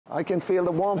I can feel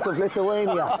the warmth of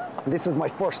Lithuania. This is my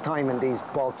first time in these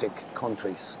Baltic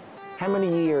countries. How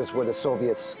many years were the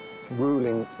Soviets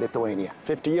ruling Lithuania?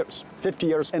 50 years. 50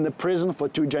 years in the prison for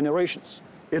 2 generations.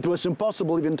 It was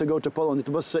impossible even to go to Poland.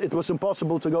 It was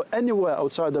impossible to go anywhere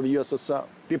outside of the USSR.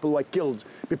 People were killed.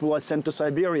 People were sent to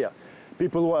Siberia.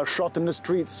 People were shot in the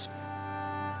streets.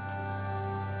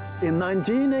 In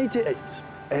 1988,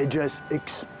 it just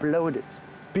exploded.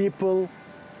 People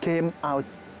came out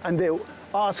and they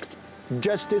asked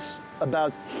justice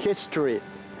about history.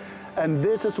 And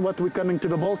this is what we're coming to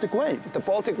the Baltic Way. The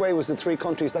Baltic Way was the 3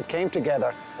 countries that came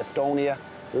together: Estonia,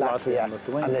 Latvia,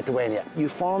 and Lithuania. You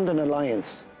formed an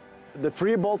alliance. The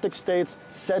 3 Baltic states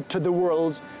said to the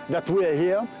world that we're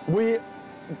here. We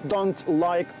don't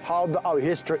like how our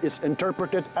history is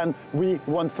interpreted, and we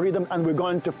want freedom, and we're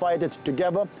going to fight it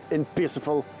together in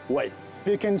peaceful way.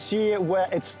 You can see where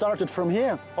it started from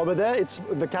here. Over there, it's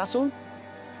the castle.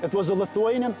 It was a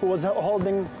Lithuanian who was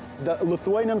holding the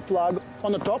Lithuanian flag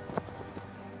on the top,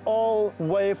 all the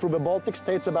way through the Baltic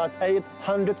states, about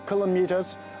 800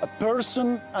 kilometers, a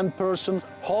person and person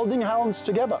holding hands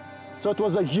together. So it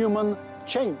was a human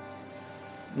chain.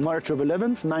 March of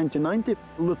 11th, 1990,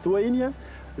 Lithuania,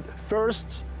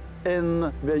 first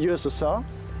in the USSR,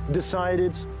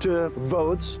 decided to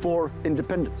vote for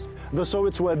independence. The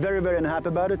Soviets were very, very unhappy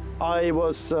about it. I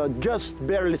was just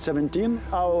barely 17.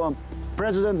 Our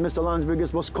president, Mr.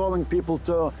 Landsbergis, was calling people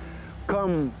to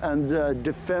come and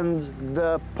defend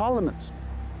the parliament.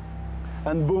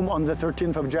 And boom, on the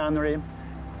 13th of January,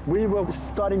 we were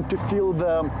starting to feel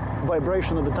the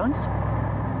vibration of the tanks.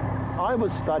 I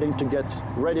was starting to get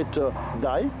ready to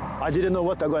die. I didn't know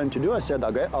what I'm going to do. I said,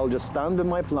 okay, I'll just stand with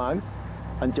my flag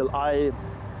until I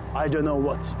don't know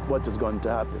what is going to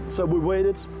happen. So we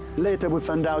waited. Later we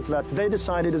found out that they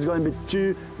decided there's going to be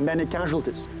too many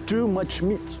casualties, too much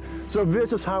meat. So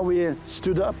this is how we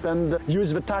stood up and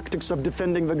used the tactics of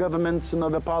defending the government and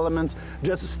the parliament,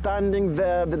 just standing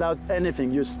there without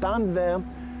anything. You stand there,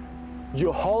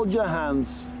 you hold your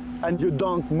hands, and you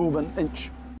don't move an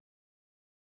inch.